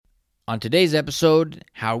On today's episode,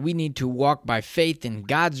 how we need to walk by faith in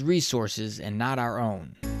God's resources and not our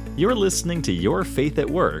own. You're listening to Your Faith at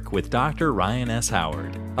Work with Dr. Ryan S.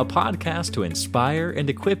 Howard, a podcast to inspire and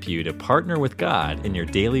equip you to partner with God in your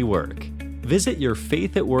daily work. Visit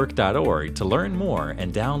yourfaithatwork.org to learn more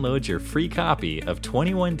and download your free copy of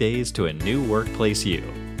 21 Days to a New Workplace You.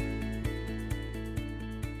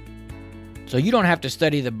 So you don't have to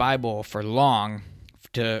study the Bible for long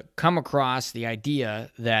to come across the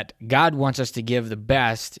idea that God wants us to give the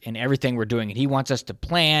best in everything we're doing. And He wants us to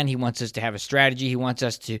plan, He wants us to have a strategy, He wants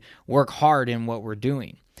us to work hard in what we're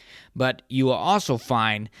doing. But you will also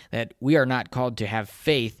find that we are not called to have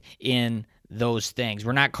faith in those things.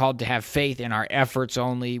 We're not called to have faith in our efforts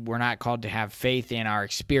only. We're not called to have faith in our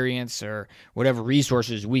experience or whatever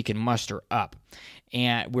resources we can muster up.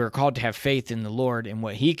 And we're called to have faith in the Lord and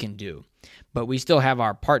what He can do. But we still have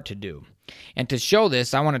our part to do. And to show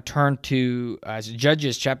this, I want to turn to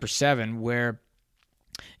Judges chapter 7, where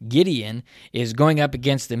Gideon is going up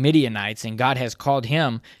against the Midianites, and God has called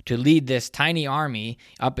him to lead this tiny army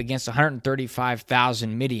up against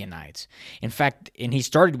 135,000 Midianites. In fact, and he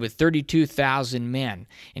started with 32,000 men,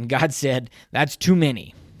 and God said, that's too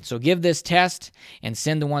many. So give this test and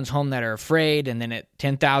send the ones home that are afraid, and then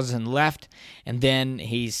 10,000 left. And then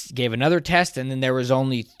he gave another test, and then there was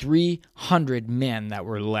only 300 men that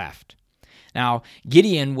were left. Now,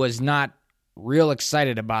 Gideon was not real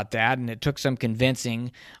excited about that, and it took some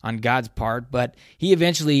convincing on God's part, but he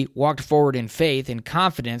eventually walked forward in faith and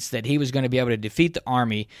confidence that he was going to be able to defeat the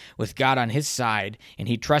army with God on his side, and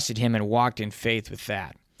he trusted Him and walked in faith with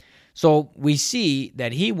that. So we see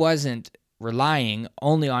that he wasn't relying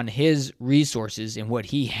only on his resources and what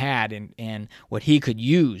he had and what he could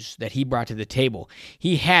use that he brought to the table.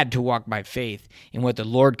 He had to walk by faith in what the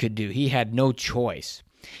Lord could do. He had no choice.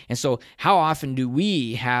 And so how often do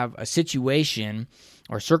we have a situation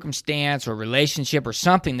or circumstance or relationship or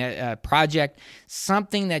something, that project,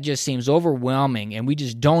 something that just seems overwhelming and we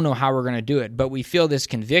just don't know how we're going to do it, but we feel this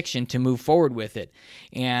conviction to move forward with it,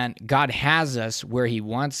 and God has us where He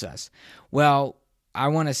wants us? Well, I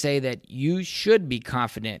want to say that you should be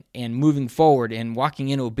confident in moving forward and walking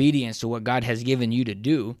in obedience to what God has given you to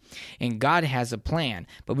do. And God has a plan,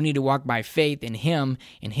 but we need to walk by faith in Him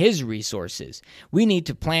and His resources. We need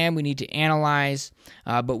to plan, we need to analyze,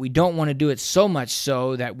 but we don't want to do it so much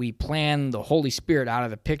so that we plan the Holy Spirit out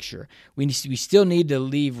of the picture. We still need to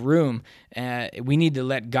leave room. We need to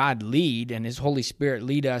let God lead and His Holy Spirit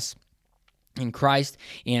lead us in Christ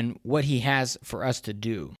in what He has for us to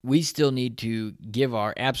do. We still need to give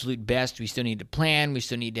our absolute best. We still need to plan. We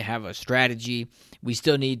still need to have a strategy. We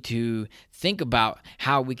still need to think about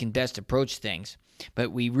how we can best approach things.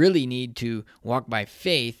 But we really need to walk by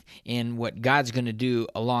faith in what God's going to do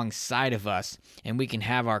alongside of us, and we can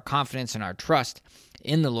have our confidence and our trust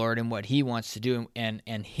in the Lord and what He wants to do, and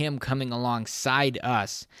Him coming alongside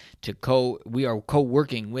us we are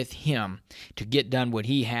co-working with Him to get done what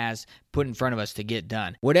He has put in front of us to get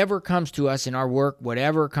done. Whatever comes to us in our work,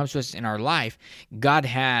 whatever comes to us in our life, God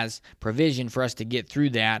has provision for us to get through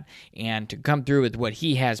that and to come through with what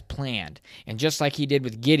He has planned. And just like He did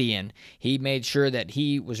with Gideon, He made sure that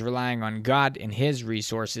he was relying on God and His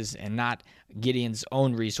resources and not Gideon's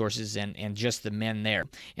own resources and just the men there.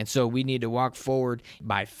 And so we need to walk forward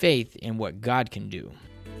by faith in what God can do.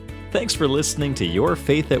 Thanks for listening to Your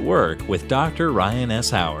Faith at Work with Dr. Ryan S.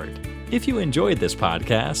 Howard. If you enjoyed this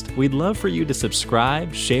podcast, we'd love for you to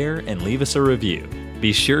subscribe, share, and leave us a review.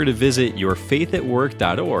 Be sure to visit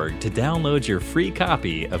yourfaithatwork.org to download your free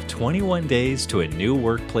copy of 21 Days to a New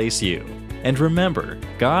Workplace You. And remember,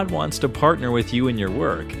 God wants to partner with you in your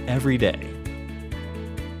work every day.